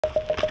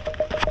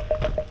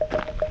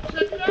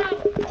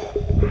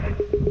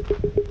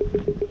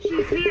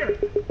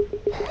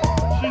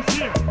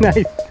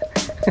Nice.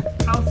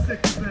 How sick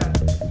is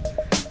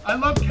that? I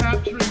love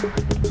capturing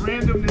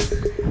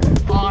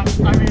randomness on,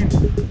 I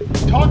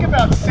mean, talk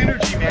about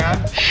synergy, man.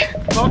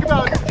 Talk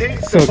about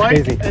the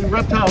bike and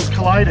reptiles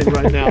colliding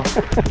right now.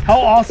 How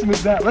awesome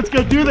is that? Let's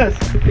go do this.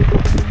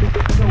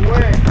 No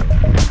way.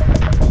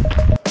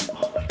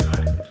 Oh my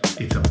God,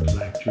 it's a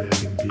black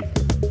dragon,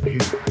 people.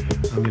 Here,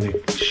 I'm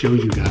gonna show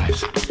you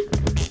guys.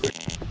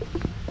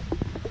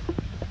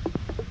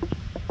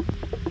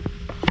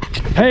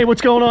 Hey,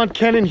 what's going on?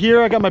 Kenan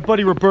here. I got my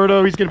buddy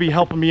Roberto. He's gonna be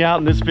helping me out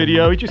in this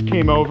video. He just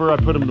came over. I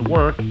put him to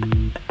work.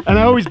 And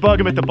I always bug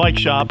him at the bike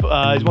shop.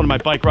 He's one of my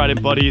bike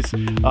riding buddies.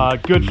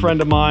 Good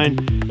friend of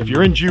mine. If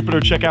you're in Jupiter,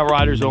 check out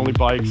Riders Only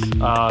Bikes.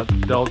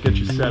 They'll get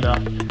you set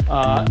up.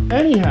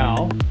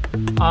 Anyhow,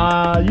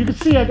 you can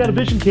see I got a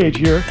vision cage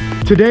here.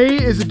 Today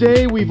is a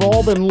day we've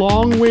all been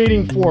long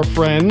waiting for,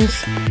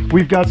 friends.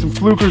 We've got some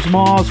Fluker's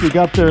moths, we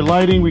got their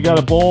lighting, we got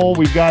a bowl,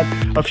 we've got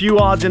a few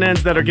odds and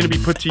ends that are gonna be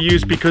put to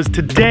use because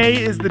today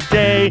is the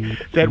day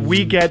that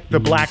we get the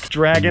black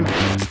dragon.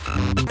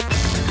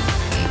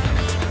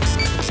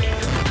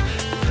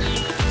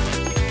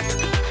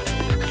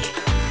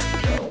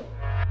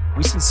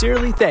 We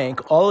sincerely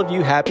thank all of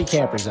you happy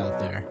campers out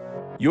there.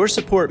 Your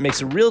support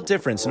makes a real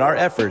difference in our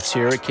efforts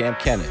here at Kamp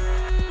Kenan.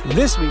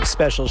 This week's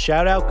special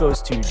shout out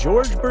goes to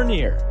George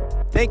Bernier.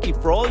 Thank you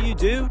for all you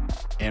do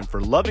and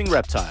for loving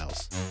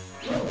reptiles.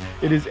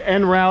 It is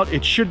en route.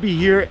 It should be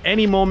here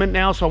any moment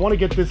now. So I want to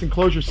get this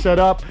enclosure set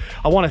up.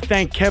 I want to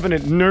thank Kevin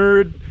at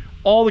Nerd,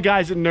 all the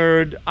guys at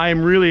Nerd. I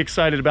am really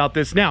excited about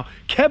this. Now,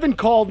 Kevin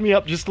called me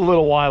up just a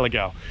little while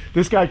ago.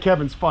 This guy,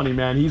 Kevin's funny,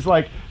 man. He's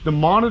like the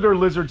monitor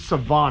lizard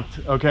savant,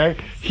 okay?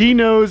 He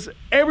knows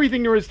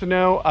everything there is to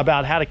know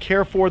about how to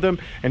care for them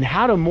and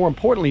how to, more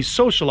importantly,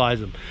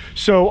 socialize them.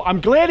 So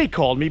I'm glad he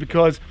called me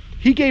because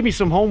he gave me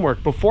some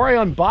homework. Before I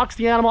unbox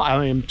the animal,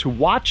 I am to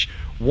watch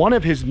one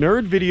of his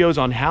Nerd videos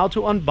on how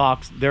to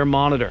unbox their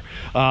monitor.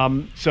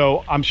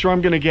 So I'm sure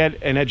I'm gonna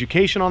get an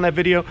education on that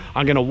video.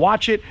 I'm gonna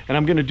watch it and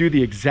I'm gonna do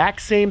the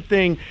exact same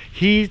thing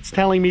he's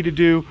telling me to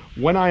do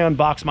when I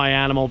unbox my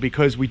animal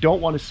because we don't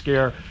want to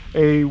scare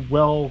a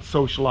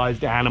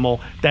well-socialized animal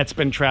that's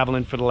been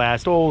traveling for the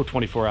last,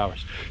 24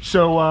 hours.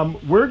 So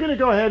we're gonna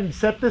go ahead and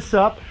set this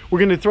up. We're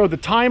gonna throw the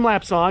time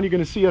lapse on. You're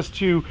gonna see us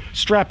two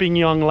strapping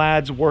young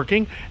lads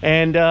working.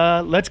 And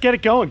let's get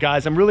it going,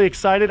 guys. I'm really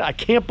excited. I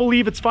can't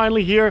believe it's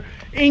finally here.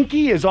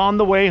 Inky is on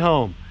the way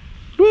home.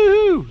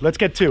 Woohoo! Let's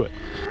get to it.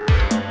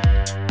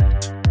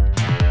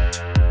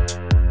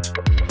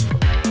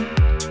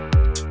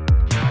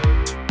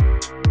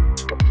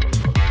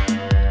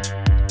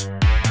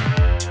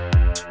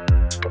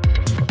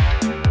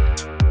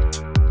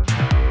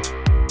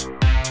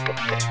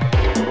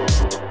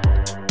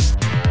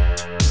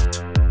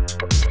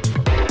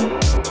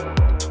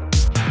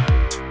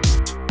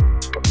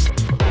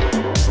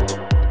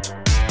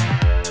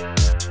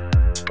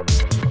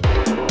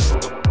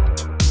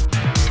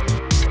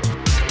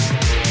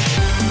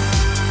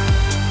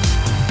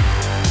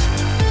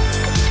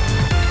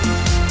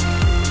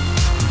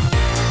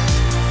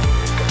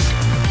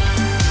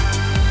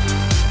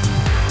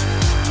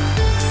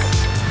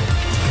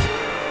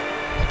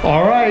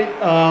 All right,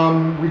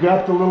 we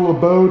got the little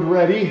abode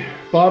ready.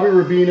 Bobby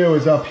Rubino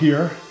is up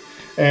here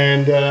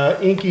and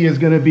Inky is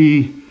gonna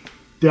be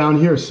down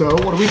here. So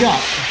what do we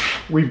got?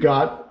 We've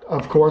got,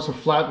 of course, a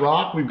flat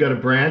rock. We've got a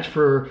branch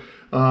for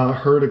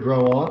her to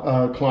grow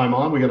on, climb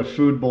on. We got a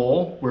food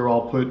bowl where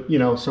I'll put, you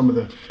know, some of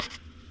the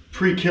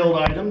pre-killed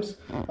items,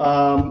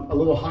 a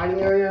little hiding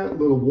area, a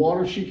little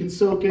water she can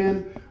soak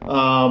in,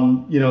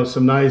 you know,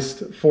 some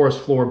nice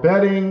forest floor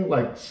bedding,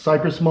 like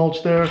cypress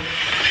mulch there.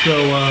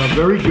 So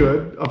very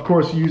good. Of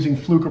course, using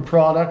Fluker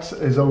products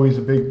is always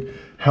a big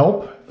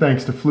help.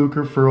 Thanks to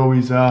Fluker for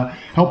always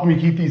helping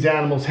me keep these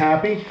animals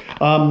happy.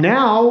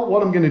 Now,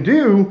 what I'm gonna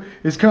do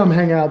is come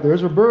hang out.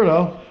 There's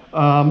Roberto,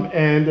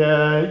 and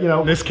you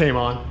know, this came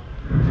on.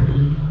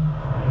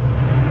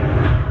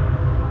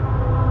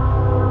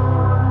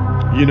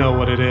 You know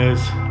what it is.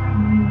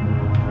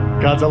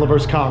 Godzilla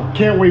vs. Kong.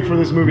 Can't wait for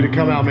this movie to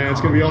come out, man.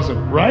 It's gonna be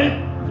awesome,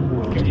 right?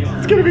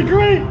 It's gonna be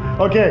great.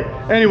 Okay,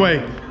 anyway,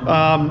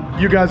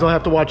 you guys will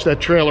have to watch that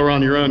trailer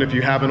on your own if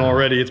you haven't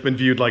already. It's been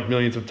viewed like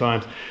millions of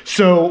times.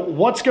 So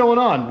what's going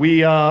on?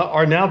 We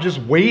are now just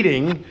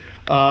waiting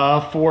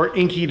for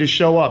Inky to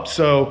show up.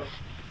 So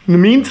in the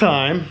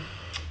meantime,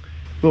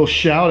 little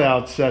shout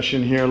out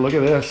session here. Look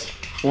at this.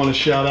 I want to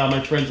shout out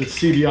my friends at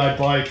CBI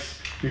Bikes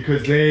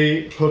because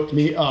they hooked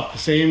me up. The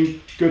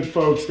same good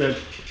folks that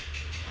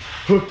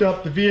hooked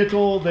up the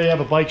vehicle. They have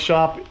a bike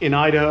shop in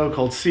Idaho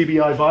called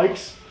CBI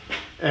Bikes.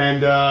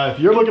 And if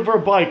you're looking for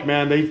a bike,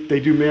 man, they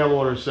do mail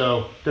order,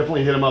 so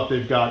definitely hit them up.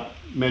 They've got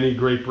many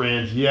great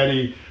brands,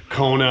 Yeti,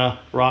 Kona,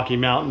 Rocky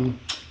Mountain.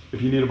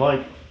 If you need a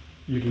bike,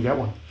 you can get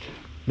one.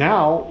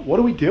 Now, what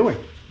are we doing?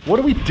 What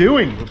are we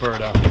doing,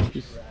 Roberto?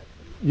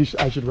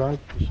 I should ride?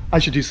 I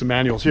should do some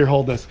manuals. Here,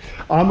 hold this.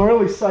 I'm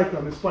really psyched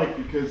on this bike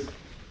because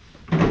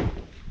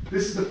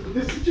this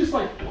is just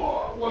like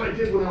what I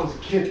did when I was a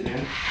kid,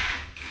 man.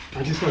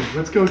 I just like,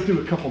 let's go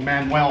do a couple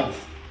manuals.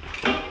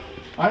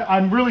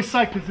 I'm really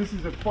psyched because this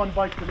is a fun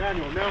bike to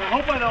manual. Now,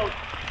 I hope I don't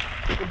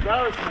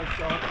embarrass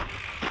myself.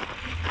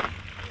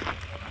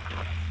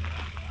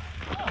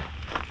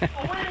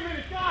 Oh, wait a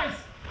minute, guys!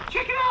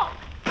 Check it out!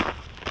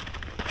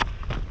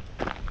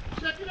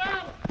 Check it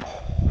out!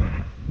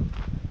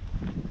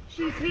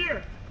 She's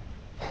here!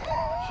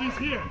 She's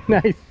here!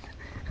 Nice!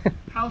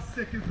 How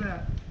sick is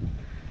that?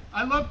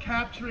 I love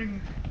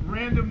capturing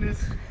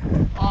randomness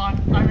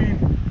on, I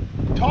mean,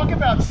 talk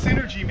about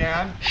synergy,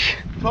 man.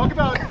 Talk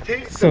about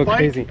the bike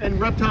crazy. and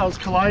reptiles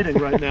colliding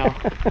right now.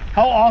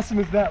 How awesome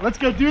is that? Let's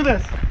go do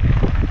this.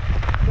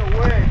 No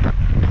way.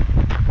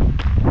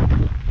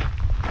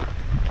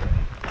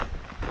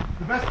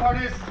 The best part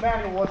is the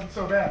manual wasn't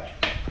so bad.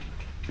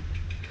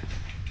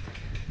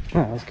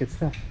 Oh, that was good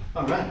stuff.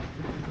 All right.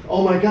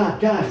 Oh my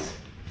God, guys.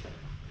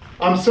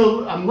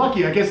 I'm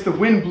lucky. I guess the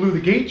wind blew the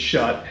gate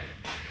shut.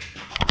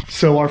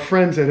 So our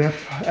friends at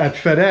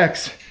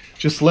FedEx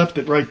just left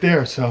it right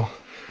there. So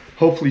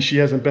hopefully she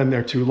hasn't been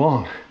there too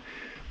long.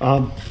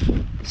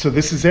 So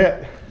this is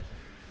it.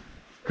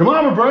 Come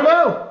on,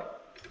 Roberto.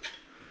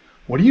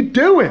 What are you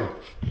doing?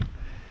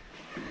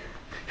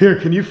 Here,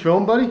 can you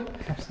film, buddy?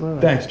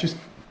 Absolutely. Thanks. Just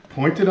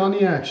point it on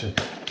the action.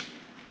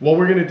 What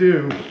we're gonna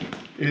do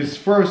is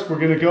first we're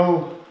gonna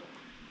go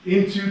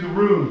into the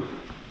room.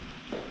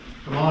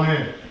 Come on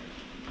in.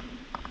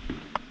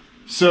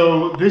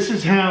 So this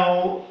is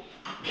how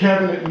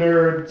Kevin at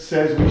Nerd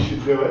says we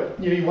should do it.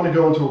 You want to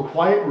go into a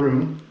quiet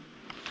room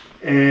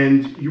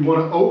and you want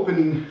to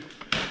open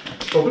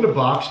the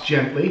box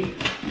gently,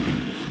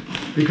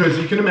 because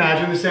you can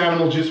imagine this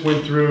animal just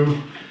went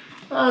through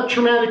a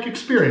traumatic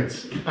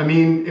experience. I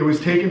mean, it was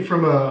taken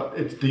from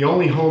it's the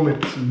only home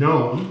it's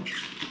known,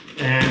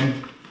 and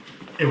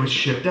it was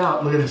shipped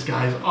out. Look at this,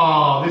 guys.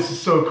 Oh, this is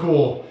so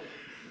cool.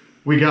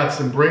 We got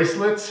some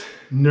bracelets,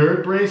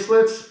 Nerd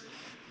bracelets,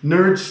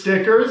 Nerd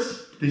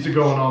stickers. These are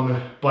going on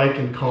the bike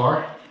and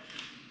car.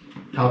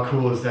 How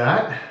cool is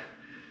that?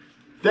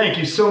 Thank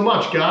you so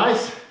much,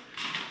 guys.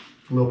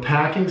 A little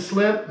packing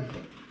slip.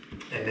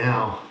 And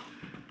now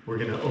we're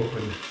gonna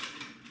open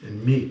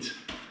and meet.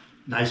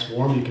 Nice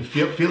warm, you can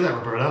feel that,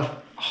 Roberto.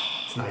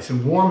 It's nice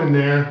and warm in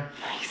there.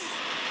 Nice.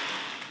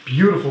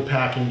 Beautiful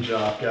packing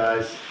job,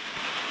 guys.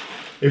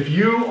 If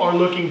you are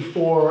looking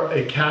for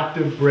a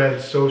captive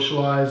bred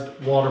socialized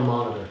water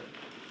monitor,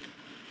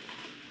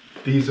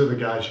 these are the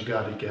guys you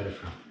gotta get it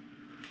from.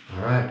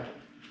 All right,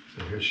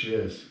 so here she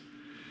is.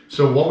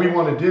 So what we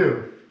want to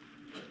do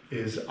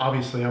is,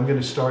 obviously I'm going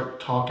to start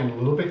talking a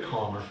little bit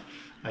calmer.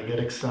 I get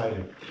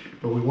excited,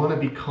 but we want to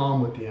be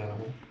calm with the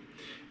animal.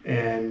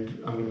 And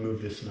I'm going to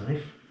move this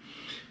knife.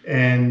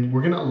 And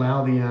we're going to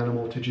allow the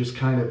animal to just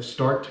kind of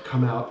start to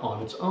come out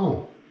on its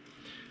own.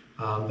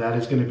 That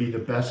is going to be the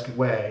best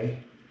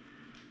way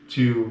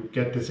to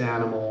get this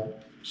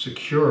animal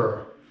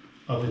secure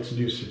of its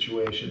new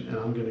situation. And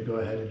I'm going to go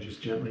ahead and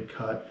just gently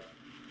cut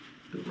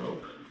the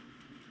rope.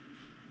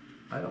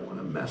 I don't want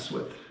to mess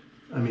with,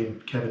 I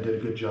mean, Kevin did a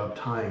good job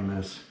tying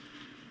this.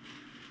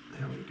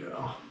 There we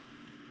go.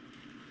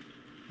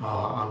 Oh,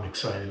 I'm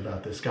excited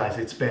about this. Guys,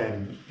 it's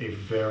been a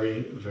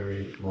very,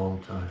 very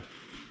long time.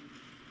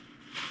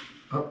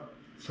 Oh,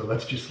 so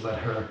let's just let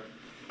her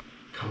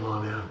come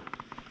on out.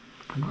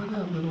 Come on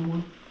out, little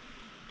one.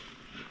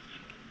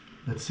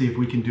 Let's see if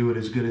we can do it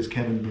as good as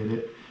Kevin did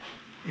it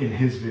in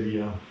his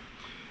video.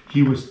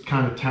 He was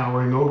kind of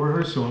towering over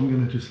her, so I'm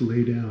gonna just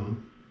lay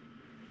down.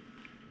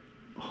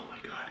 Oh my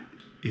God,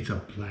 it's a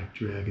black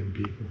dragon,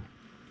 people.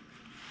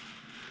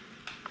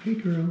 Hey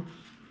girl,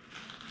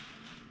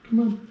 come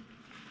on.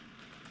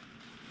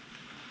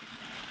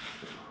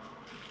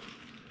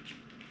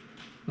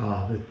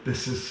 Oh,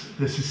 this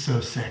is so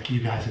sick.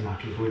 You guys are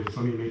not gonna believe this.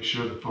 Let me make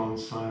sure the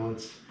phone's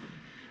silenced.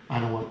 I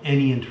don't want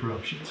any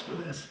interruptions for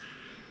this.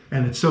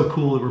 And it's so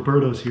cool that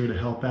Roberto's here to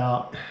help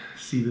out,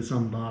 see this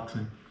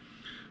unboxing.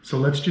 So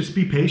let's just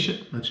be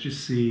patient. Let's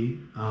just see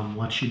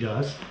what she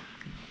does.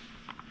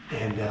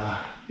 And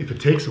if it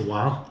takes a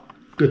while,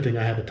 good thing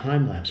I have a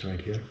time lapse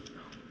right here.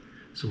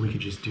 So we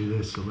could just do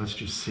this. So let's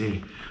just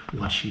see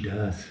what she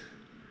does.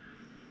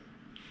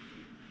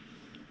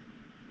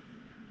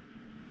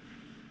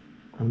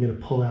 I'm gonna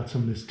pull out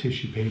some of this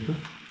tissue paper.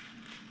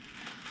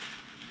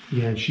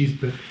 Yeah, and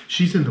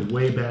she's in the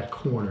way back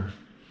corner.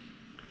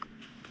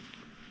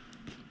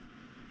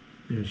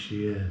 There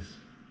she is.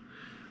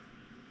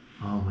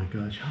 Oh my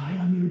gosh, hi,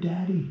 I'm your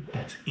daddy.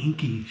 That's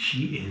Inky.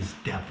 She is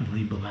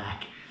definitely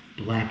black.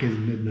 Black as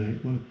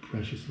midnight. What a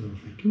precious little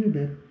thing. Come here,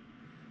 babe.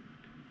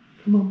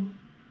 Come on.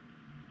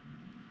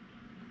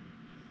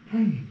 Hi,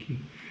 Inky.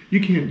 You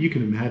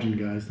can imagine,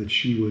 guys, that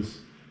she was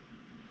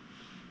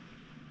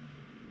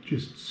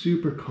just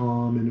super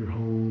calm in her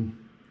home.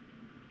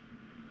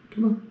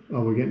 Come on.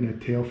 Oh, we're getting that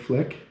tail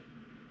flick.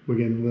 We're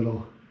getting a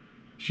little,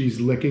 she's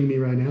licking me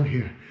right now.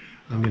 Here,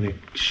 I'm gonna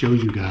show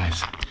you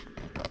guys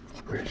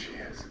where she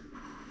is.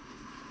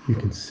 You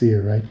can see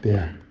her right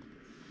there.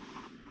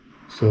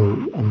 So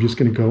I'm just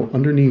gonna go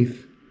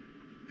underneath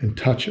and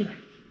touch her.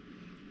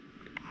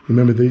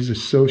 Remember, these are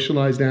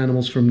socialized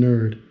animals from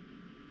Nerd.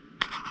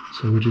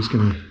 So we're just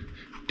gonna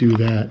do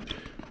that.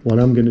 what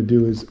I'm gonna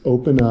do is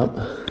open up.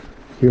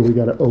 Here we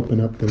gotta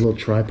open up the little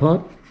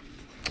tripod,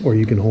 or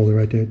you can hold it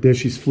right there. There,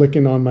 she's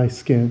flicking on my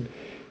skin.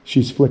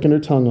 She's flicking her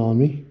tongue on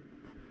me.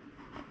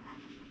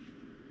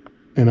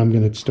 And I'm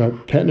gonna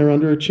start petting her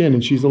under her chin,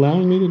 and she's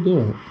allowing me to do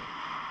it.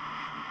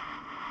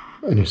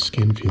 And her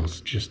skin feels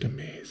just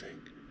amazing.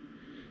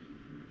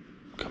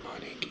 Come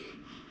on, Inky.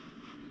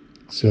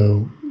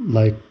 So,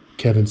 like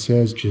Kevin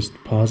says, just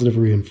positive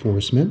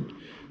reinforcement.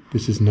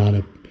 This is not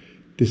a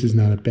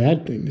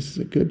bad thing. This is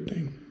a good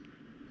thing.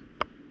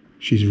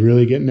 She's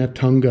really getting that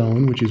tongue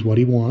going, which is what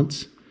he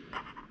wants.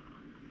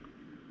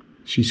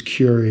 She's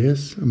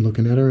curious. I'm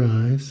looking at her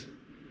eyes.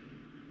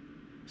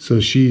 So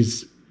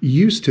she's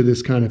used to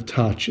this kind of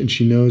touch, and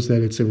she knows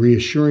that it's a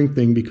reassuring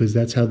thing because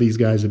that's how these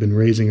guys have been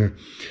raising her.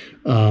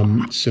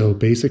 So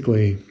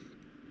basically,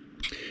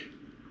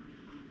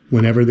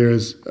 whenever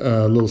there's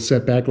a little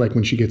setback, like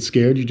when she gets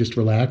scared, you just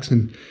relax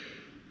and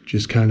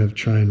just kind of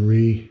try and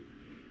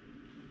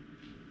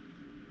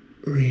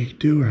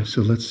redo her.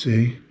 So let's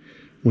see.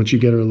 Once you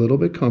get her a little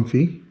bit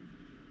comfy,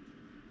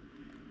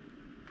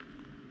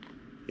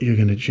 you're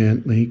going to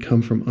gently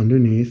come from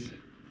underneath,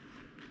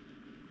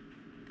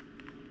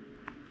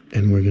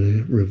 and we're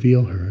going to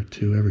reveal her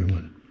to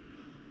everyone.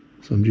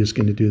 So I'm just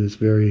going to do this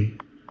very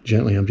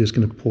gently. I'm just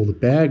going to pull the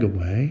bag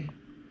away,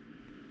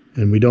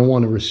 and we don't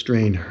want to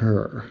restrain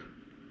her.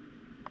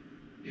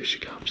 Here she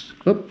comes.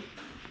 Oh,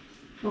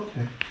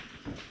 okay.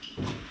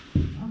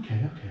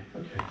 Okay.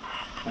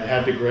 I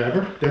had to grab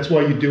her. That's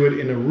why you do it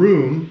in a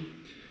room.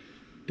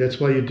 That's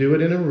why you do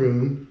it in a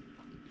room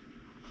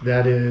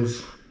that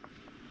is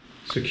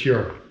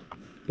secure.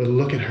 But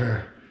look at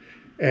her.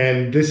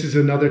 And this is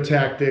another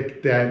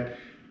tactic that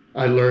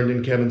I learned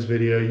in Kevin's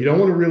video. You don't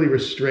want to really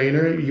restrain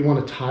her. You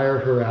want to tire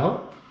her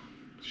out.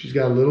 She's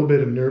got a little bit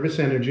of nervous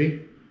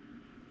energy,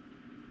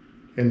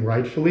 and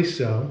rightfully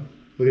so.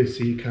 Look at,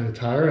 see, you kind of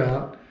tire her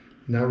out.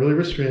 You're not really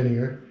restraining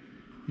her.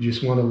 You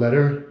just want to let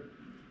her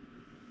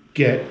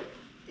get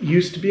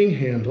used to being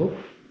handled.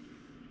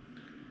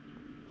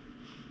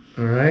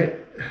 All right.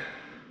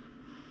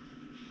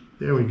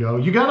 There we go.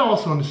 You got to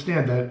also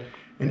understand that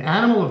an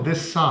animal of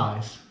this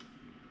size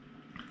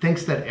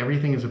thinks that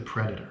everything is a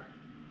predator.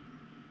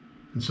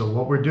 And so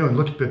what we're doing,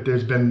 look at that,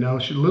 there's been no,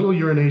 little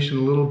urination,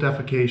 a little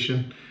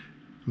defecation.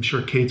 I'm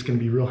sure Kate's going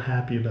to be real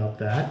happy about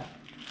that.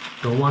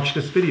 Don't watch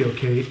this video,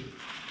 Kate.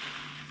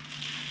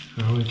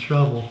 I'm in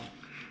trouble.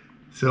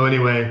 So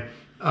anyway,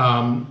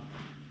 I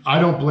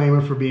don't blame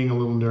her for being a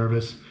little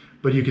nervous,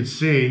 but you could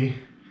see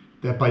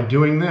that by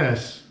doing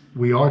this,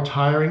 we are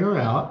tiring her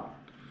out.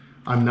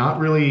 I'm not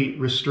really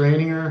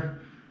restraining her.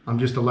 I'm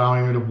just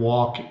allowing her to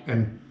walk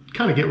and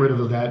kind of get rid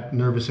of that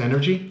nervous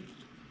energy.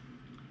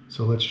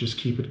 So let's just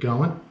keep it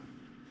going.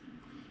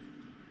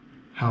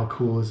 How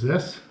cool is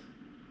this?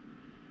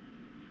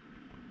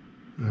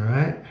 All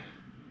right.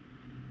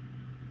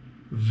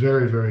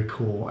 Very, very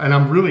cool. And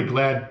I'm really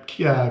glad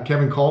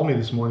Kevin called me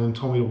this morning and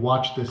told me to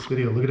watch this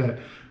video. Look at that.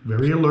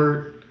 Very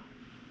alert.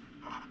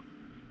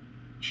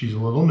 She's a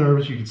little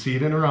nervous. You can see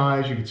it in her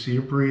eyes. You can see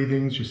her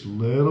breathing. She's just a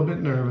little bit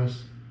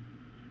nervous.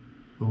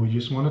 But we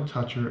just want to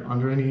touch her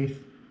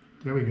underneath.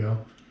 There we go.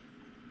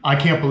 I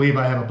can't believe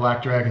I have a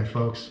black dragon,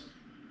 folks.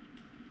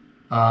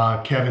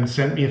 Kevin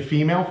sent me a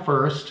female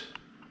first.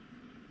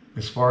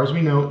 As far as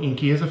we know,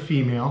 Inky is a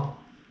female.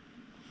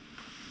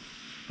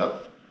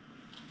 Oh,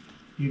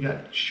 you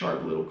got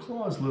sharp little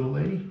claws, little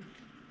lady.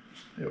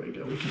 There we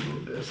go. We can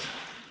move this.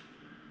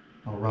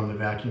 I'll run the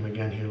vacuum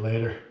again here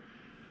later.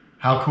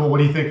 How cool. What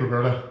do you think,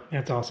 Roberta?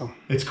 That's awesome.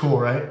 It's cool,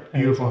 right?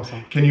 Beautiful.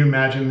 Awesome. Can Can you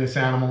imagine this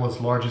animal as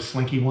large as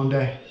Slinky one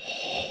day?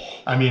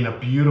 I mean, a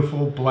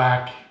beautiful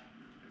black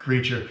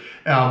creature.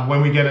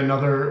 When we get a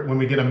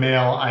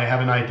male, I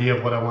have an idea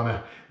of what I want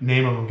to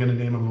name him. I'm going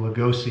to name him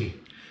Lugosi.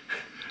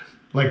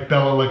 Like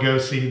Bela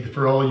Lugosi.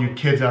 For all you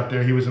kids out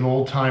there, he was an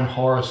old-time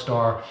horror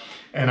star.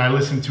 And I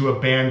listened to a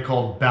band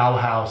called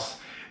Bauhaus,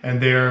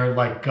 and they're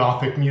like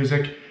gothic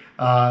music.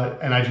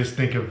 And I just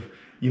think of,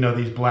 you know,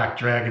 these black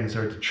dragons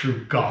are the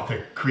true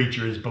gothic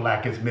creatures,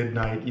 black as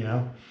midnight, you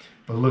know.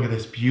 But look at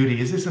this beauty.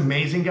 Is this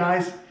amazing,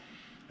 guys?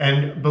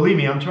 And believe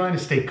me, I'm trying to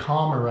stay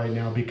calmer right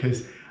now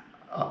because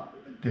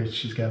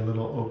she's got a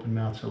little open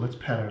mouth. So let's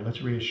pet her.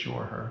 Let's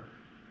reassure her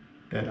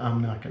that I'm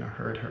not going to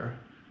hurt her.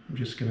 I'm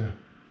just going to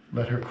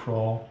let her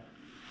crawl.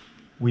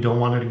 We don't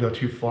want her to go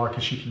too far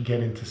because she can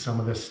get into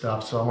some of this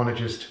stuff. So I want to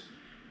just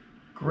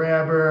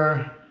grab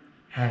her,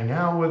 hang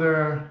out with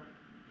her.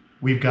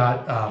 We've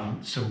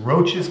got some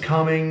roaches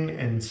coming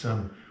and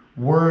some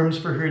worms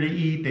for her to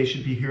eat. They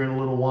should be here in a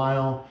little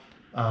while.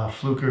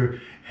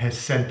 Fluker has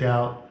sent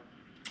out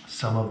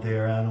some of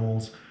their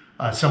animals,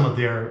 some of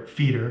their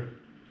feeder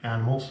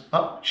animals.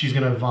 Oh, she's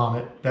gonna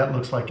vomit. That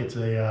looks like it's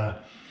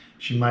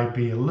she might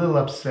be a little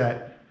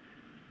upset.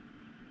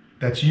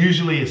 That's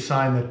usually a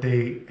sign that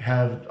they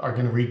are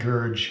gonna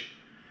regurge.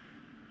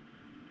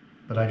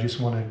 But I just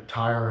wanna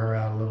tire her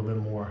out a little bit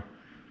more.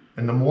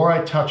 And the more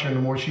I touch her, and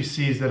the more she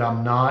sees that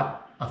I'm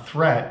not a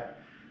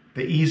threat,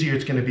 the easier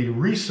it's going to be to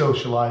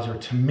re-socialize her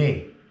to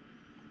me.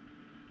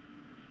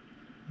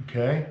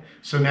 Okay,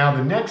 so now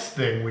the next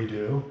thing we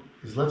do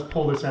is let's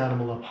pull this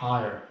animal up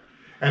higher.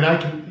 And I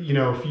can, you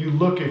know, if you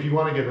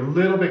want to get a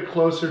little bit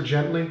closer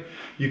gently,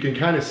 you can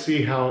kind of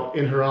see how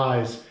in her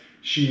eyes,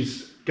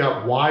 she's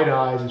got wide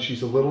eyes and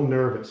she's a little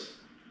nervous.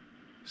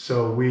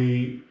 So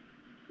we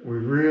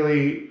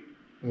really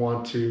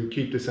want to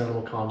keep this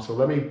animal calm. So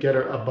let me get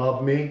her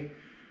above me.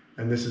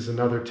 And this is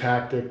another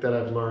tactic that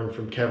I've learned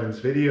from Kevin's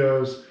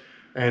videos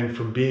and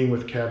from being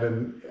with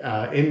Kevin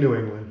in New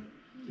England,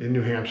 in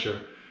New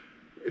Hampshire.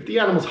 If the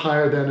animal's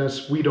higher than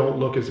us, we don't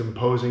look as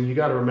imposing. You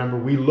got to remember,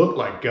 we look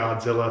like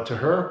Godzilla to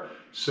her.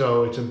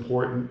 So it's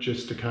important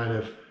just to kind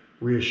of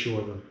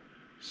reassure them.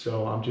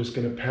 So I'm just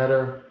going to pet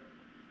her.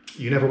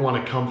 You never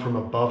want to come from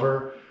above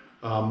her.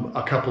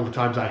 A couple of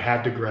times I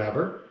had to grab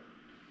her.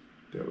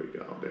 There we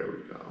go. There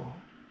we go.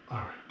 All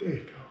right. There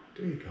you go.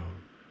 There you go.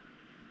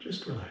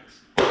 Just relax.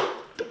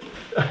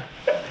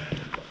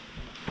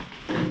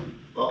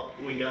 Oh,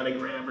 we got to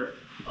grab her.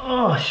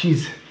 Oh,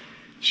 she's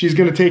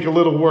going to take a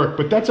little work,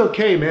 but that's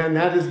okay, man.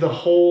 That's the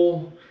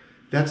whole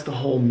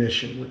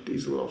mission with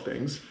these little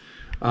things.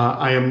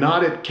 I am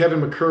not at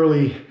Kevin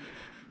McCurley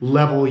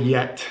level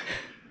yet,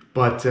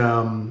 but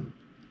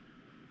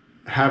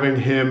having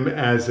him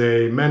as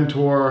a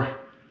mentor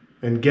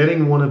and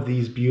getting one of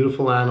these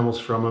beautiful animals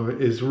from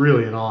him is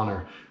really an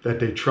honor that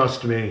they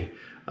trust me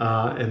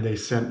and they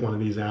sent one of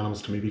these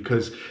animals to me,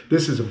 because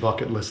this is a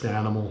bucket list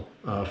animal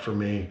for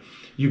me.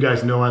 You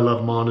guys know I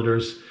love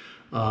monitors.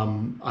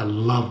 I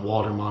love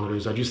water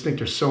monitors. I just think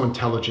they're so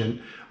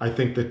intelligent. I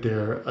think that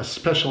they're a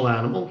special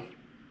animal.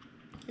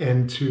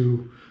 And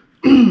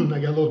I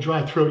got a little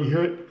dry throat, you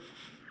hear it?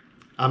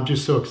 I'm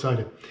just so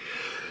excited.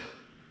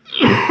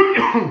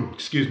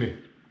 Excuse me.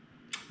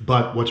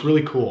 But what's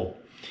really cool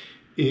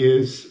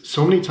is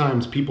so many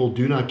times people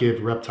do not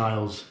give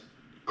reptiles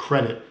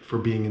credit for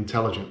being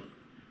intelligent.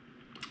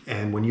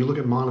 And when you look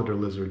at monitor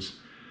lizards,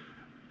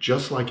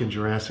 just like in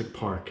Jurassic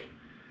Park,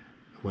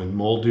 when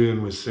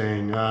Muldoon was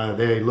saying,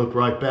 they look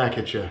right back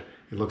at you,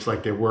 it looks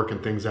like they're working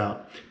things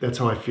out. That's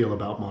how I feel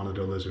about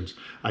monitor lizards.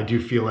 I do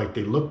feel like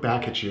they look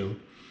back at you,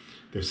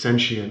 they're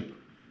sentient,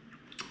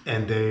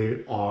 and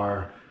they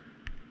are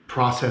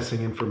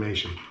processing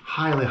information.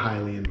 Highly,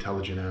 highly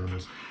intelligent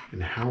animals.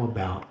 And how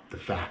about the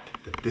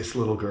fact that this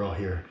little girl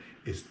here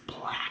is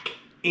black?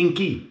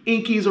 Inky.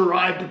 Inky's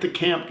arrived at the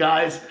camp,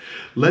 guys.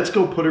 Let's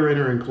go put her in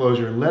her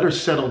enclosure and let her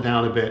settle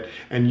down a bit.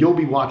 And you'll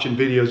be watching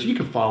videos. You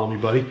can follow me,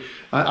 buddy.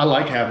 I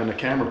like having a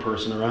camera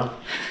person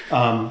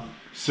around.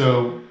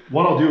 So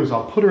what I'll do is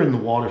I'll put her in the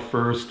water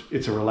first.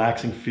 It's a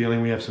relaxing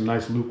feeling. We have some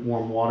nice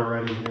lukewarm water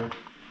right in here.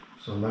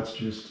 So let's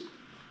just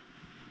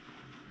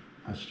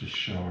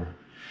show her.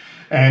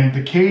 And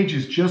the cage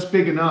is just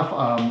big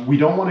enough. We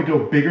don't want to go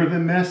bigger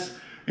than this.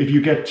 If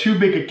you get too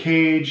big a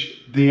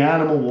cage, the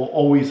animal will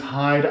always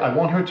hide. I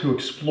want her to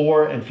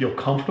explore and feel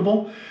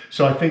comfortable.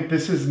 So I think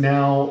this is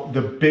now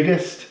the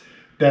biggest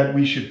that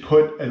we should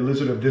put a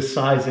lizard of this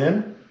size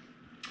in.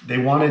 They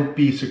want to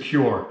be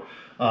secure.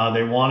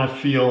 They want to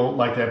feel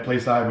like they have a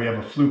place to hide. We have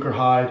a fluker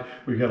hide.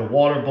 We've got a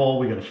water bowl.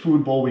 We got a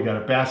food bowl. We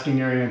got a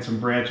basking area and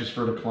some branches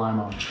for her to climb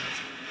on.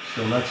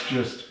 So let's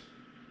just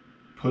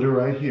put her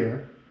right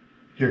here.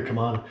 Here, come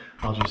on.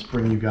 I'll just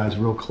bring you guys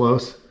real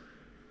close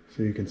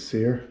so you can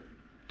see her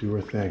do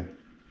her thing.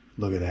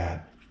 Look at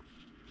that.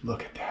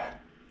 Look at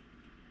that.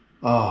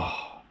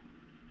 Oh,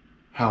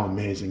 how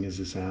amazing is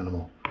this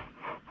animal?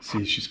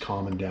 See, she's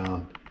calming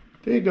down.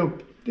 There you go.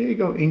 There you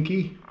go,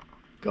 Inky.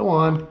 Go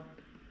on.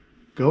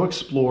 Go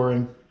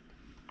exploring.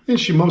 And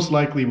she most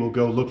likely will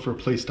go look for a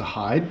place to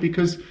hide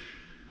because,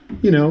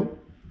 you know,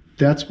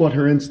 that's what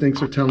her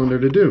instincts are telling her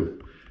to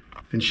do.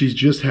 And she's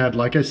just had,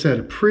 like I said,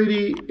 a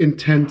pretty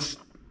intense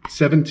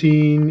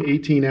 17,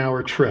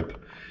 18-hour trip.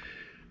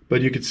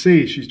 But you can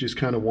see she's just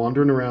kind of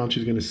wandering around.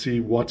 She's going to see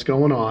what's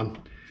going on.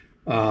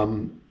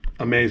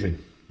 Amazing.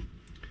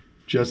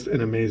 Just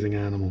an amazing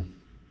animal.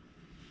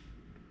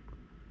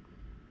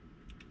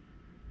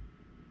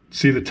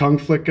 See the tongue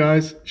flick,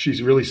 guys?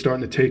 She's really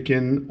starting to take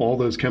in all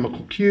those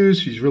chemical cues.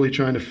 She's really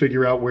trying to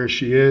figure out where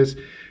she is,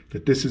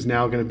 that this is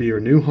now going to be her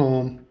new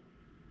home.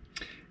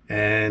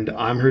 And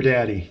I'm her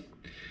daddy.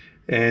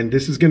 And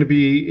this is going to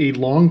be a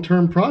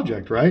long-term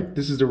project, right?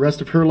 This is the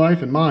rest of her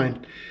life and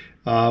mine.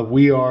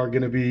 We are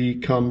going to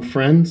become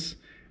friends,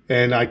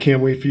 and I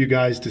can't wait for you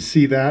guys to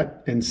see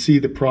that and see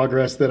the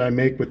progress that I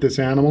make with this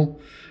animal.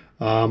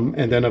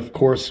 And then, of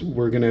course,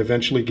 we're going to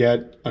eventually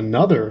get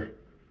another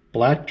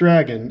black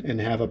dragon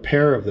and have a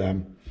pair of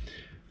them.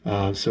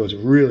 So it's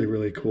really,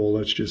 really cool.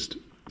 Let's just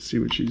see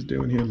what she's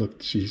doing here.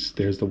 Look,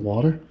 there's the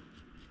water.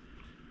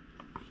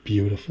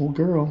 Beautiful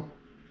girl.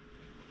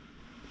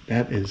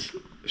 That is,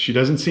 she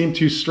doesn't seem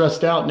too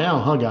stressed out now,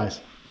 huh,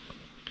 guys?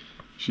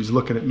 She's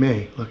looking at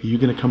me. Look, are you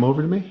going to come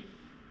over to me?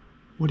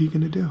 What are you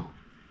going to do?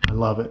 I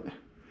love it.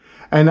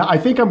 And I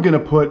think I'm going to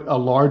put a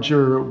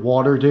larger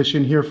water dish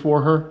in here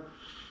for her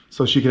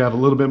so she could have a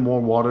little bit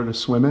more water to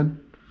swim in.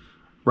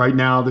 Right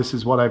now, this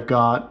is what I've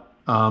got,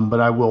 but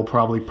I will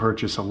probably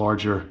purchase a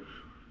larger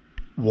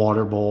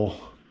water bowl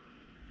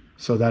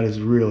So that is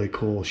really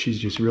cool. She's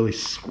just really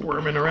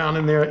squirming around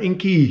in there.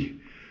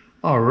 Inky.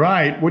 All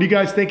right. What do you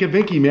guys think of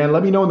Inky, man?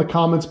 Let me know in the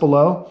comments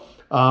below.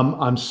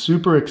 I'm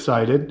super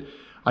excited.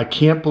 I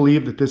can't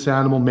believe that this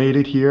animal made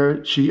it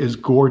here. She is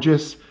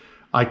gorgeous.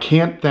 I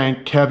can't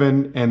thank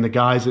Kevin and the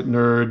guys at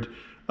Nerd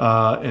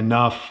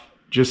enough.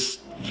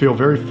 Just feel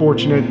very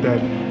fortunate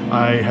that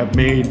I have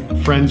made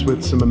friends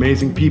with some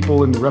amazing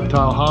people in the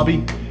reptile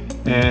hobby.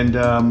 And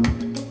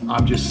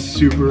I'm just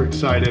super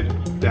excited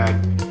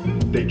that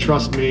they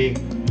trust me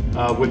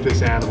with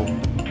this animal.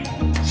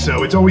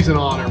 So it's always an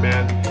honor,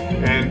 man.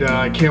 And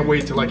I can't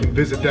wait till I can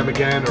visit them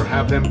again or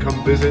have them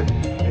come visit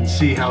and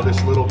see how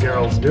this little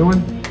girl's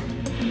doing.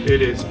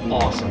 It is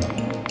awesome.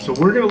 So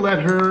we're gonna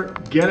let her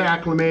get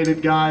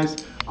acclimated, guys.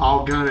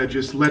 I'll kinda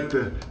just let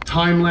the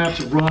time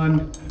lapse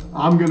run.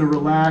 I'm gonna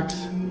relax.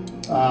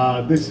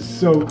 This is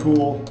so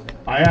cool.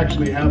 I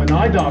actually have an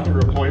eye doctor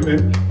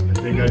appointment. I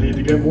think I need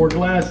to get more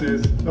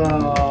glasses.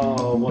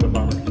 Oh, what a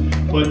bummer.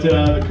 But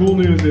the cool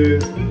news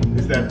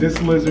is that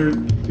this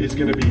lizard is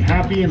gonna be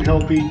happy and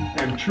healthy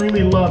and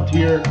truly loved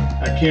here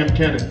at Kamp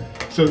Kenan.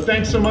 So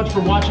thanks so much for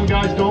watching,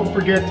 guys. Don't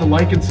forget to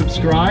like and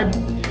subscribe.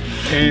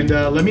 And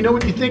let me know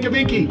what you think of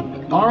Inky.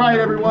 All right,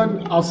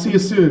 everyone, I'll see you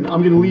soon.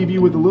 I'm gonna leave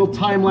you with a little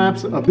time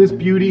lapse of this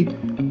beauty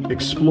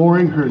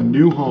exploring her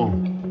new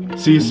home.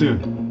 See you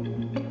soon.